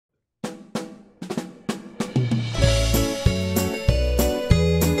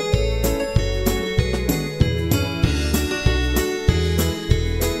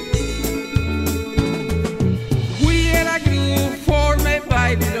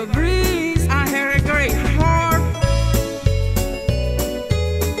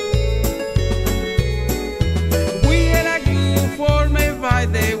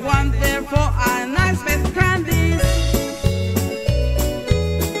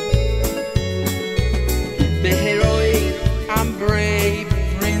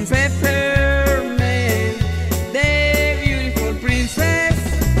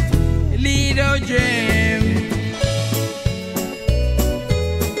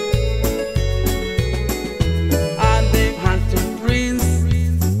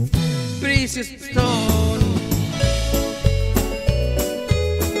precious stone.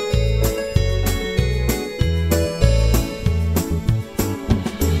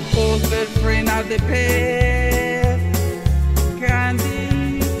 Other friend of the pair,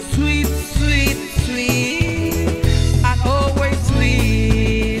 candy, sweet, sweet, sweet, and always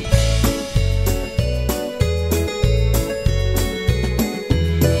sweet.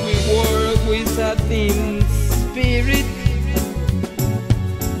 We work with a thin spirit.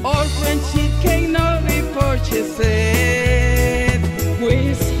 Our friendship cannot be purchased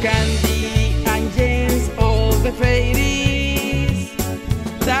with candy and gems, all the fairies.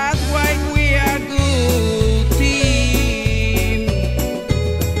 That's why we are good team.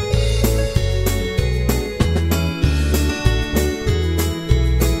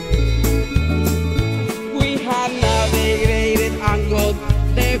 We had navigated and got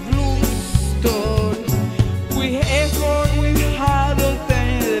the blue stone. We effort, we had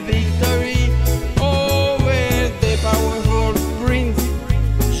obtained the victory over the powerful prince.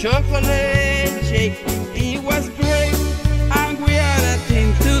 Chocolate shake, it was great, and we are a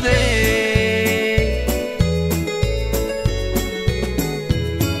team today.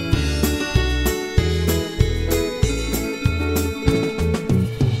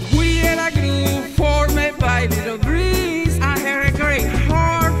 We are a group formed by little breeze and her great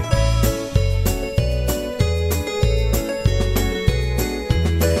heart.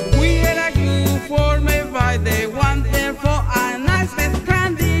 We are a group formed by the wonderful and nicest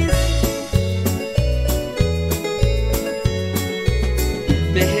candies.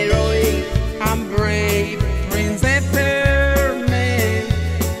 The heroic and brave Princess Hermes,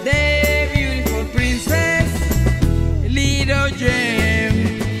 the beautiful princess, little gem,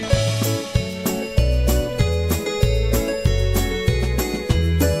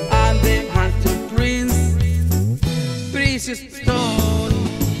 and the handsome prince, precious stone.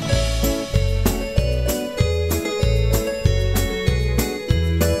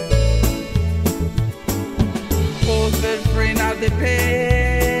 Other friend of the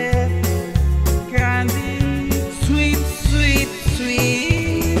pair, candy, sweet, sweet,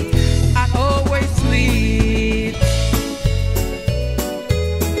 sweet, and always sweet.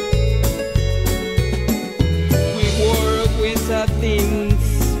 We work with a thin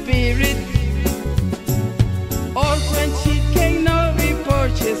spirit. Our friendship cannot be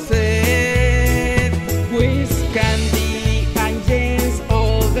purchased with candy and gems,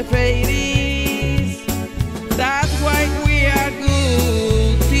 all the fairies. That's why we are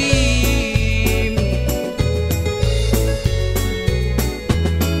good team.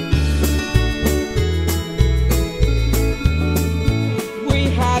 We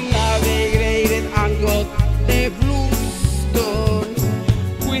had navigated and got the blue stone.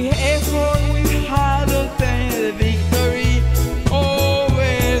 We effort, we had obtained the victory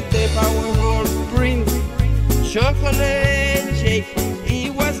over the powerful prince. Chocolate